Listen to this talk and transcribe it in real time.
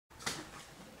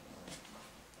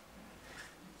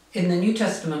In the New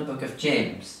Testament book of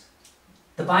James,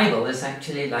 the Bible is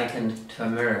actually likened to a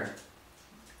mirror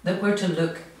that we're to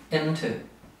look into.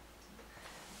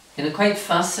 In a quite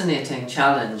fascinating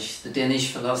challenge, the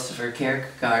Danish philosopher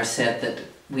Kierkegaard said that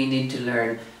we need to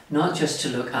learn not just to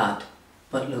look at,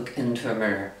 but look into a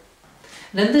mirror.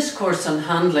 And in this course on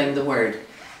handling the Word,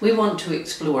 we want to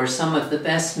explore some of the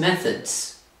best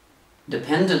methods,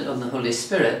 dependent on the Holy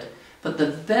Spirit, but the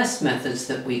best methods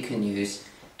that we can use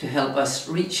to help us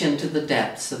reach into the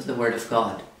depths of the Word of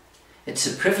God.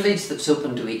 It's a privilege that's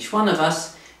open to each one of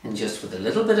us, and just with a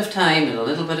little bit of time and a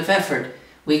little bit of effort,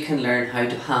 we can learn how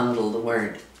to handle the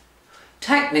Word.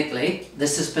 Technically,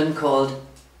 this has been called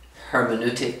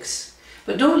hermeneutics.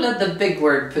 But don't let the big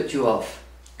word put you off,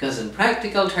 because in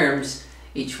practical terms,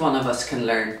 each one of us can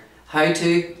learn how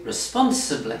to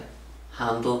responsibly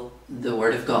handle the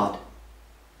Word of God.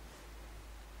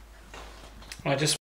 I just